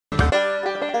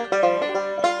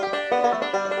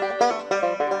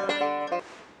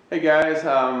guys,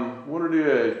 want to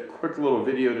do a quick little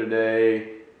video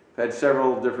today. I've had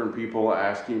several different people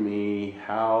asking me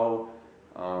how,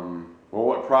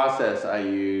 what process I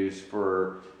use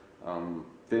for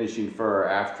finishing fur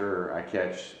after I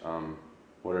catch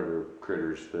whatever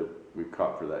critters that we've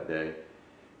caught for that day.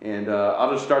 And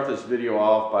I'll just start this video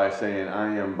off by saying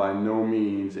I am by no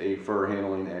means a fur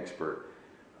handling expert.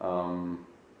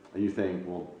 You think,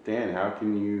 well, Dan, how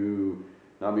can you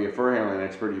not be a fur handling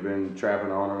expert? You've been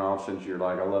trapping on and off since you're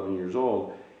like 11 years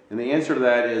old. And the answer to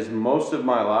that is most of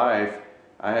my life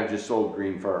I have just sold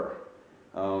green fur.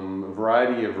 A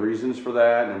variety of reasons for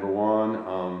that. Number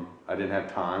one, I didn't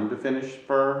have time to finish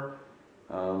fur.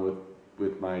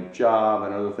 With my job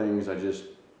and other things, I just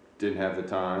didn't have the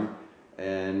time.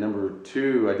 And number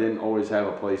two, I didn't always have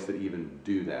a place that even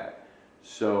do that.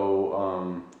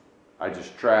 So I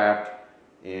just trapped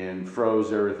and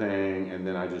froze everything, and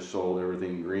then I just sold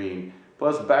everything green.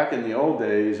 Plus, back in the old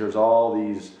days, there's all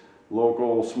these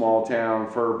local small town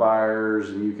fur buyers,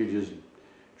 and you could just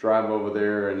drive over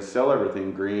there and sell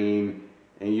everything green,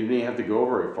 and you didn't have to go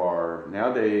very far.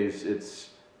 Nowadays,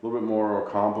 it's a little bit more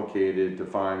complicated to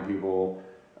find people.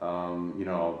 You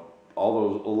know, a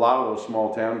lot of those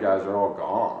small town guys are all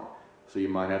gone, so you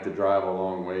might have to drive a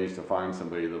long ways to find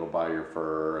somebody that'll buy your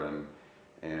fur and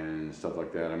stuff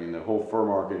like that. I mean, the whole fur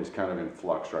market is kind of in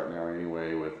flux right now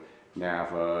anyway, with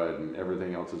NAFA and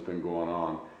everything else that's been going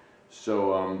on.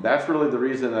 So that's really the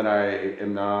reason that I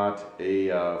am not a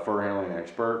fur handling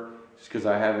expert, just because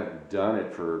I haven't done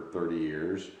it for 30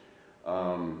 years.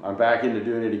 I'm back into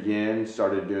doing it again,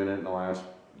 started doing it in the last,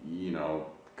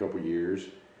 couple years,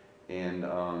 and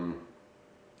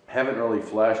haven't really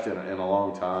fleshed in a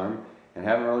long time, and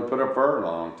haven't really put up fur in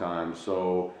a long time.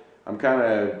 So I'm kind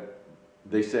of,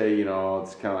 they say,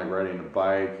 it's kind of like riding a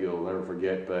bike, you'll never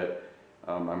forget, but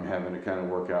I'm having to kind of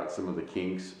work out some of the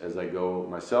kinks as I go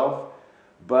myself.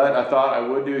 But I thought I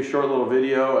would do a short little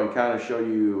video and kind of show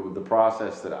you the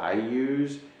process that I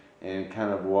use and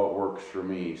kind of what works for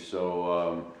me.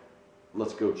 So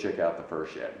let's go check out the fur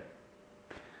shed.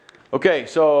 Okay,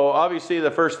 so obviously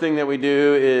the first thing that we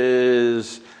do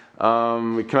is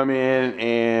we come in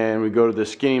and we go to the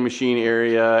skinning machine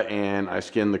area and I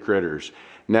skin the critters.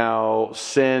 Now,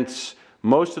 since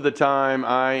most of the time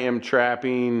I am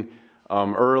trapping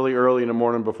early in the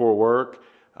morning before work,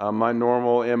 my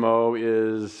normal MO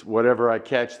is whatever I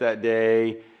catch that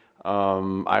day,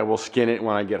 I will skin it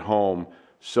when I get home.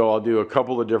 So I'll do a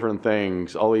couple of different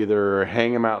things. I'll either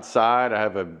hang them outside. I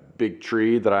have a big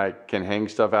tree that I can hang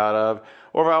stuff out of.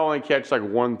 Or if I only catch like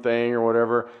one thing or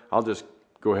whatever, I'll just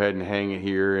go ahead and hang it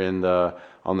here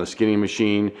on the skinning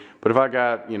machine. But if I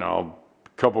got,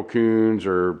 couple coons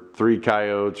or 3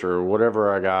 coyotes or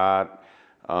whatever I got,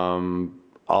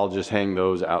 I'll just hang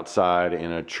those outside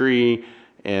in a tree,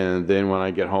 and then when I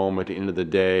get home at the end of the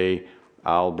day,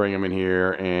 I'll bring them in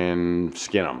here and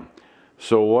skin them.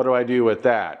 So what do I do with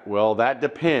that? Well, that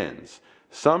depends.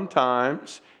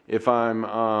 Sometimes if I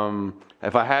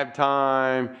have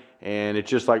time and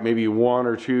it's just like maybe 1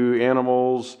 or 2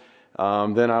 animals,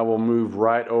 then I will move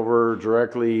right over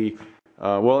directly.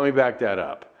 Well, let me back that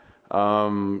up.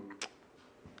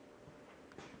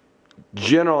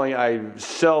 Generally, I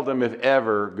seldom, if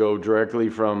ever, go directly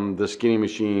from the skinning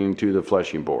machine to the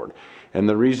fleshing board. And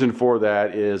the reason for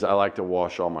that is I like to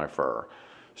wash all my fur.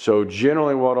 So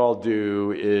generally what I'll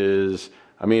do is,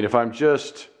 if I'm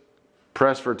just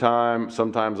pressed for time,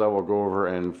 sometimes I will go over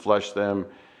and flesh them.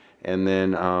 And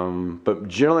then, but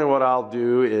generally what I'll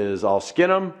do is I'll skin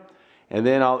them, and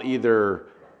then I'll either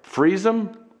freeze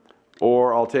them,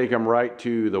 or I'll take them right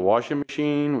to the washing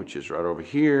machine, which is right over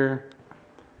here.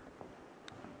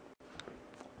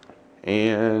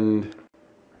 And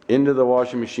into the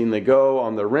washing machine they go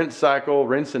on the rinse cycle,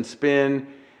 rinse and spin.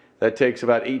 That takes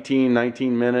about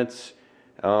 18-19 minutes.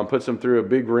 Puts them through a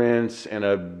big rinse and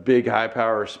a big high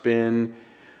power spin.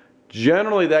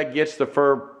 Generally that gets the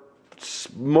fur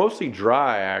mostly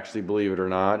dry, actually, believe it or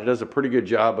not. It does a pretty good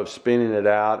job of spinning it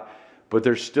out, but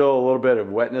there's still a little bit of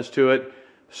wetness to it.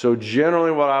 So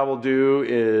generally what I will do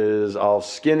is I'll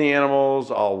skin the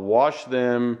animals, I'll wash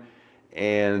them,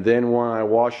 and then when I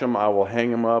wash them, I will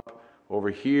hang them up over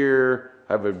here.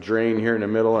 I have a drain here in the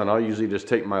middle, and I'll usually just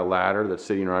take my ladder that's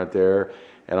sitting right there,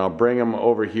 and I'll bring them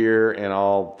over here, and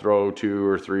I'll throw 2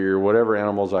 or 3 or whatever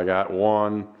animals I got,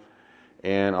 1,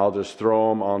 and I'll just throw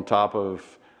them on top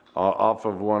of, off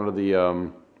of one of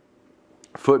the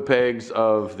foot pegs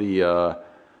of the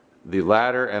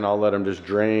ladder, and I'll let them just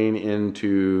drain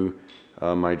into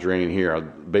my drain here. I'll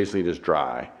basically just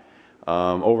dry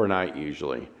overnight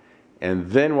usually. And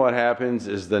then what happens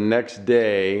is the next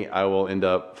day I will end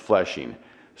up fleshing.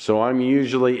 So I'm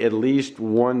usually at least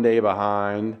 1 day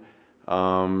behind.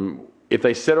 If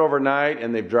they sit overnight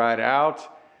and they've dried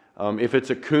out, if it's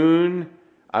a coon,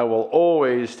 I will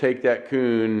always take that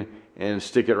coon and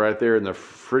stick it right there in the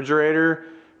refrigerator,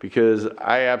 because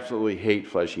I absolutely hate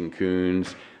fleshing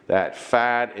coons. That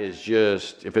fat is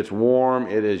just, if it's warm,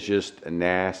 it is just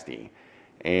nasty.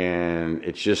 And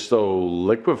it's just so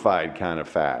liquefied kind of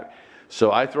fat.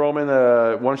 So I throw them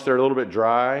in once they're a little bit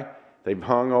dry, they've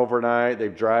hung overnight,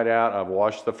 they've dried out, I've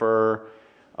washed the fur,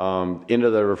 into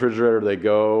the refrigerator they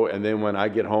go, and then when I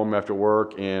get home after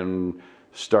work and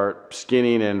start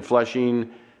skinning and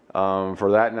fleshing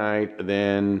for that night,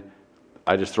 then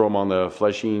I just throw them on the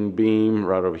fleshing beam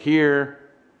right over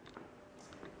here,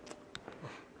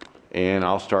 and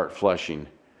I'll start fleshing.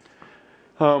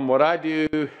 What I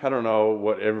do, I don't know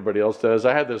what everybody else does.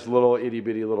 I have this little itty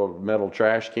bitty little metal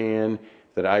trash can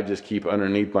that I just keep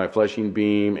underneath my fleshing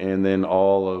beam, and then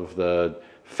all of the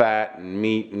fat and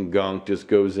meat and gunk just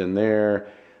goes in there.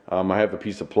 I have a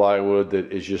piece of plywood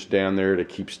that is just down there to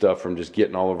keep stuff from just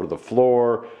getting all over the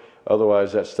floor.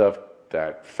 Otherwise that stuff,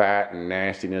 that fat and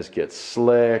nastiness gets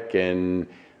slick, and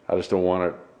I just don't want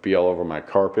it to be all over my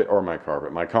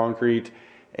my concrete.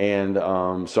 And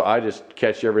so I just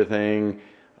catch everything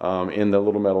in the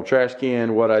little metal trash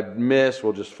can. What I miss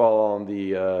will just fall on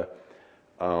the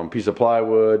piece of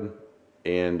plywood,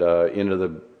 and into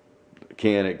the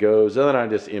can it goes. And then I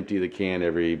just empty the can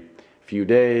every few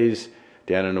days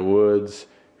down in the woods,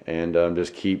 and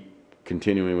just keep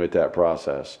continuing with that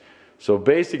process. So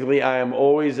basically I am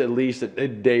always at least a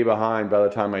day behind by the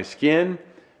time I skin,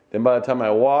 then by the time I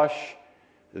wash,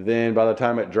 then by the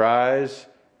time it dries,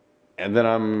 and then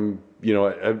I'm, you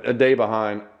know, a day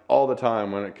behind all the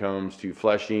time when it comes to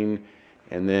fleshing.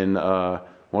 And then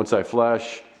once I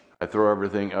flesh, I throw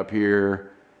everything up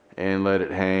here and let it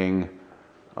hang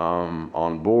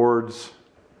on boards.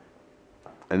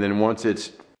 And then once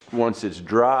it's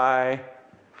dry,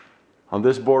 on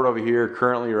this board over here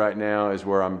currently right now is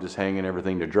where I'm just hanging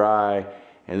everything to dry.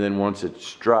 And then once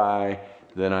it's dry,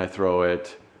 then I throw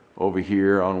it over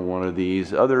here on one of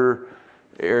these other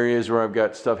areas where I've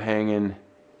got stuff hanging,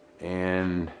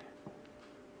 and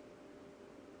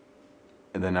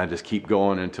then I just keep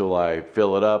going until I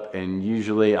fill it up. And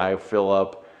usually I fill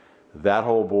up that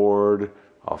whole board,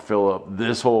 I'll fill up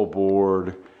this whole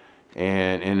board,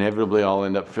 and inevitably I'll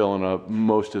end up filling up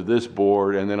most of this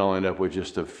board, and then I'll end up with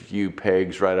just a few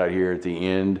pegs right out here at the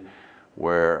end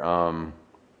where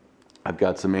I've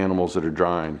got some animals that are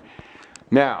drying.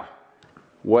 Now,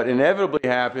 what inevitably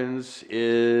happens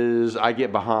is I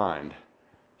get behind.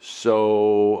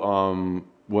 So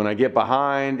when I get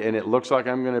behind and it looks like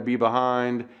I'm going to be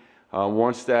behind,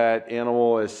 once that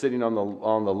animal is sitting on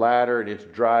the ladder and it's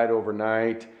dried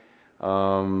overnight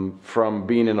from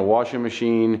being in a washing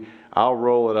machine, I'll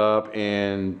roll it up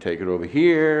and take it over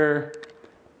here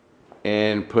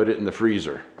and put it in the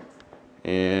freezer.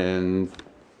 And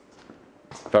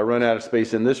if I run out of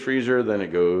space in this freezer, then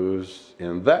it goes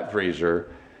in that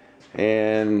freezer.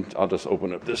 And I'll just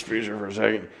open up this freezer for a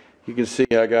second. You can see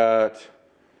I got,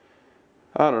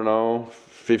 I don't know,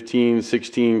 15,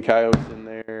 16 coyotes in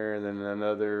there, and then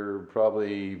another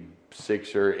probably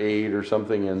 6 or 8 or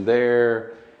something in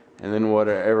there, and then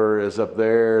whatever is up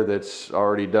there that's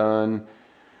already done.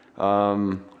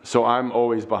 So I'm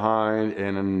always behind,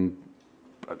 and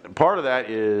part of that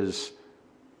is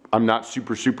I'm not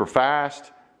super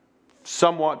fast,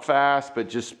 somewhat fast, but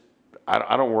just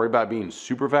I don't worry about being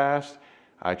super fast.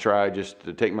 I try just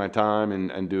to take my time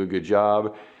and do a good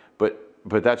job,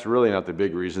 but that's really not the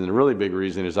big reason. The really big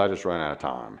reason is I just run out of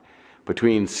time.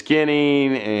 Between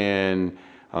skinning and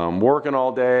working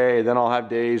all day, then I'll have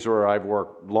days where I've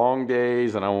worked long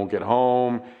days and I won't get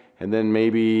home, and then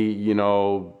maybe, you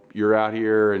know, you're out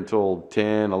here until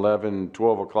 10, 11,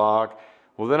 12 o'clock.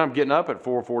 Well, then I'm getting up at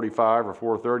 4:45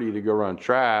 or 4:30 to go run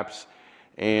traps,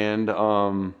 and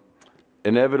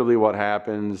inevitably what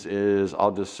happens is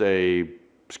I'll just say,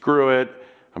 screw it,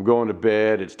 I'm going to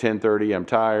bed, it's 10:30, I'm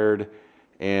tired,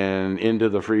 and into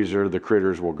the freezer the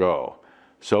critters will go.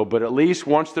 So, but at least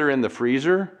once they're in the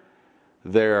freezer,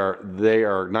 they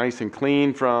are nice and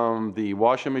clean from the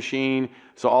washing machine.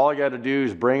 So all I got to do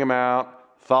is bring them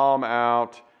out, thaw them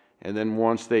out, and then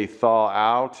once they thaw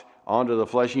out, onto the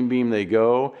fleshing beam they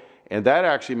go. And that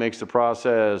actually makes the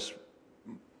process,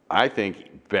 I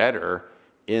think, better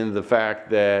in the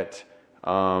fact that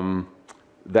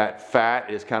that fat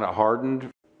is kind of hardened.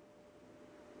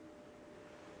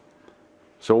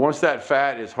 So once that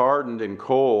fat is hardened and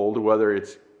cold, whether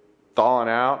it's thawing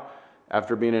out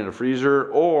after being in a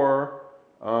freezer or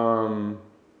coming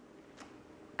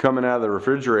out of the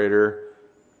refrigerator,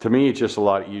 to me, it's just a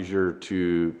lot easier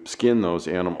to skin those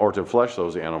animals or to flesh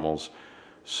those animals.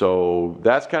 So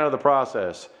that's kind of the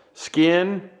process.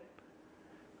 Skin,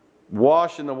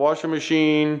 wash in the washing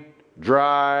machine,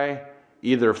 dry,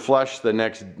 either flesh the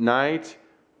next night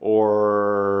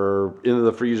or into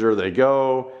the freezer they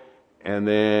go. And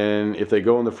then if they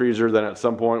go in the freezer, then at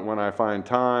some point when I find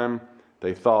time,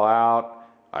 they thaw out,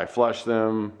 I flesh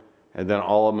them, and then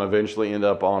all of them eventually end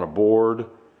up on a board.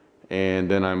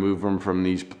 And then I move them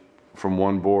from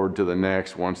one board to the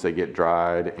next once they get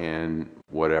dried and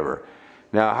whatever.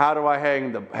 Now, how do I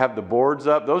have the boards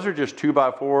up? Those are just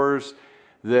 2x4s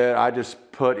that I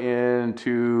just put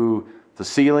into the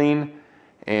ceiling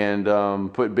and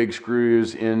put big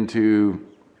screws into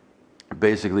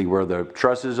basically where the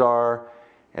trusses are.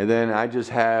 And then I just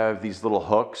have these little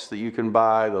hooks that you can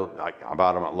buy. I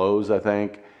bought them at Lowe's, I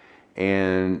think.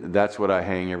 And that's what I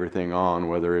hang everything on,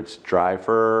 whether it's dry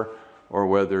fur or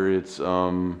whether it's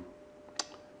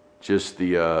just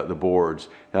the boards.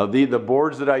 Now the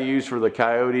boards that I use for the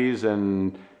coyotes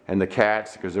and the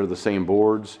cats, because they're the same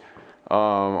boards,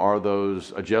 are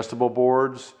those adjustable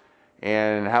boards.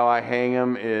 And how I hang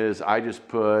them is I just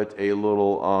put a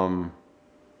little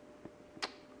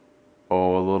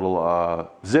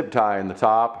zip tie in the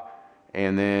top,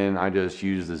 and then I just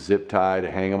use the zip tie to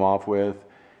hang them off with.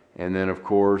 And then of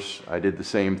course I did the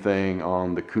same thing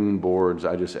on the coon boards.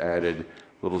 I just added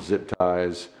little zip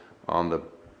ties on the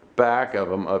back of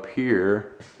them up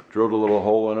here, drilled a little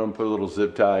hole in them, put a little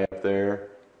zip tie up there,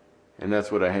 and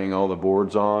that's what I hang all the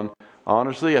boards on.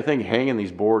 Honestly, I think hanging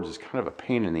these boards is kind of a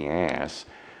pain in the ass.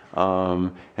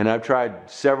 And I've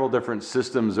tried several different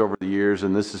systems over the years,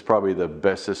 and this is probably the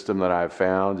best system that I've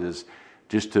found, is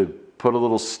just to put a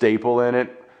little staple in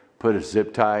it, put a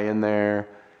zip tie in there,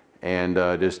 and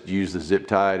just use the zip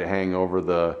tie to hang over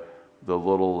the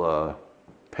little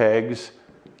pegs,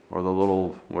 or the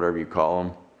little, whatever you call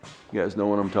them. You guys know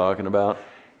what I'm talking about.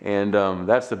 And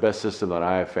that's the best system that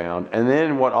I have found. And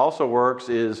then what also works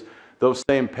is those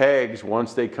same pegs,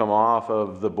 once they come off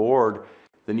of the board,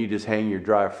 then you just hang your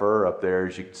dry fur up there.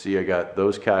 As you can see, I got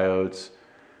those coyotes,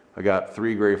 I got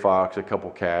 3 gray fox, a couple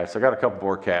cats. I got a couple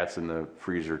more cats in the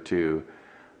freezer too.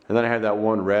 And then I had that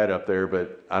one red up there,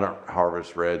 but I don't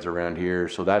harvest reds around here.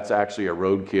 So that's actually a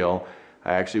roadkill.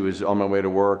 I actually was on my way to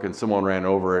work and someone ran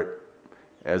over it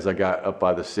as I got up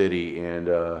by the city, and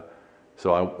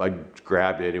so I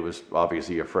grabbed it. It was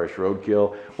obviously a fresh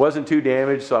roadkill. Wasn't too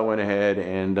damaged, so I went ahead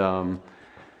and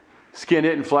skinned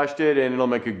it and fleshed it, and it'll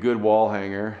make a good wall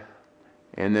hanger.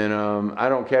 And then I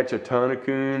don't catch a ton of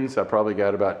coons. I probably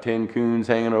got about 10 coons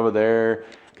hanging over there.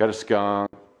 Got a skunk.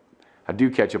 I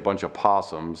do catch a bunch of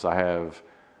possums. I have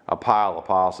a pile of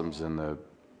possums in the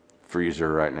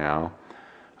freezer right now.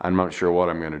 I'm not sure what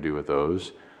I'm going to do with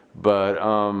those, but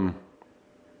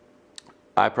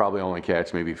I probably only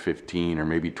catch maybe 15 or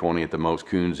maybe 20 at the most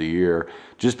coons a year,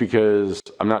 just because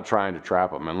I'm not trying to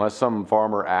trap them. Unless some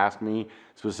farmer asks me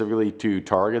specifically to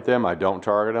target them, I don't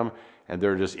target them, and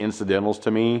they're just incidentals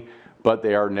to me. But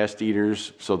they are nest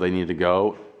eaters, so they need to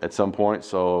go at some point.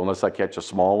 So unless I catch a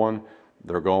small one,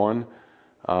 they're going.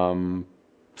 So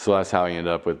that's how I end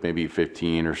up with maybe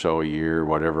 15 or so a year,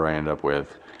 whatever I end up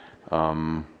with.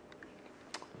 So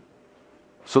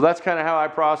that's kind of how I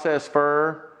process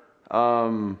fur.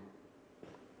 Kind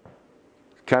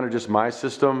of just my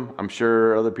system. I'm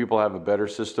sure other people have a better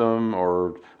system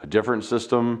or a different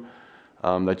system.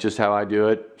 That's just how I do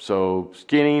it. So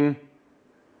skinning,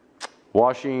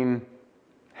 washing,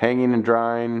 hanging and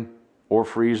drying, or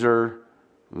freezer,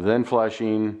 then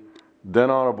fleshing, then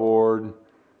on a board,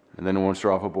 and then once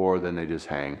they're off a board, then they just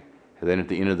hang. And then at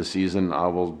the end of the season, I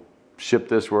will ship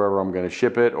this wherever I'm going to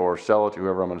ship it, or sell it to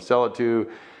whoever I'm going to sell it to,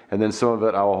 and then some of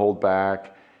it I will hold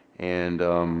back and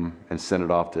send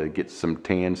it off to get some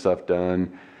tan stuff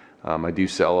done. I do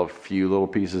sell a few little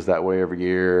pieces that way every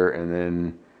year, and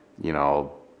then, you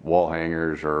know, wall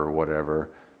hangers or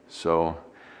whatever. So,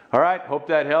 all right, hope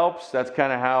that helps. That's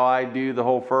kind of how I do the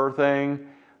whole fur thing.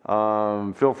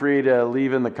 Feel free to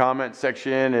leave in the comment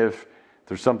section if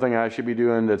there's something I should be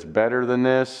doing that's better than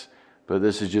this, but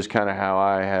this is just kind of how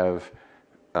I have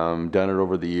done it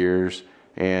over the years.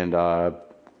 And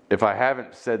if I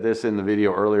haven't said this in the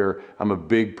video earlier, I'm a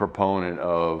big proponent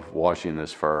of washing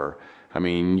this fur. I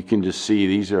mean, you can just see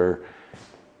these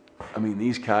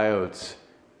coyotes,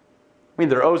 I mean,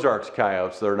 they're Ozarks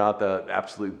coyotes. They're not the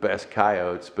absolute best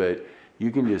coyotes, but you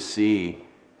can just see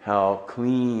how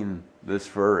clean this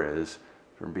fur is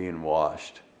from being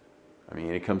washed. I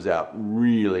mean, it comes out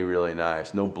really, really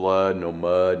nice. No blood, no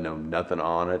mud, no nothing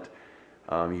on it.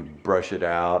 You brush it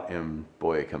out and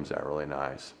boy, it comes out really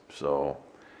nice. So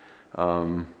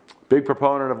Big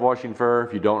proponent of washing fur.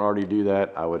 If you don't already do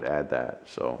that, I would add that.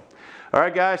 So, all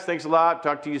right, guys, thanks a lot.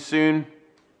 Talk to you soon.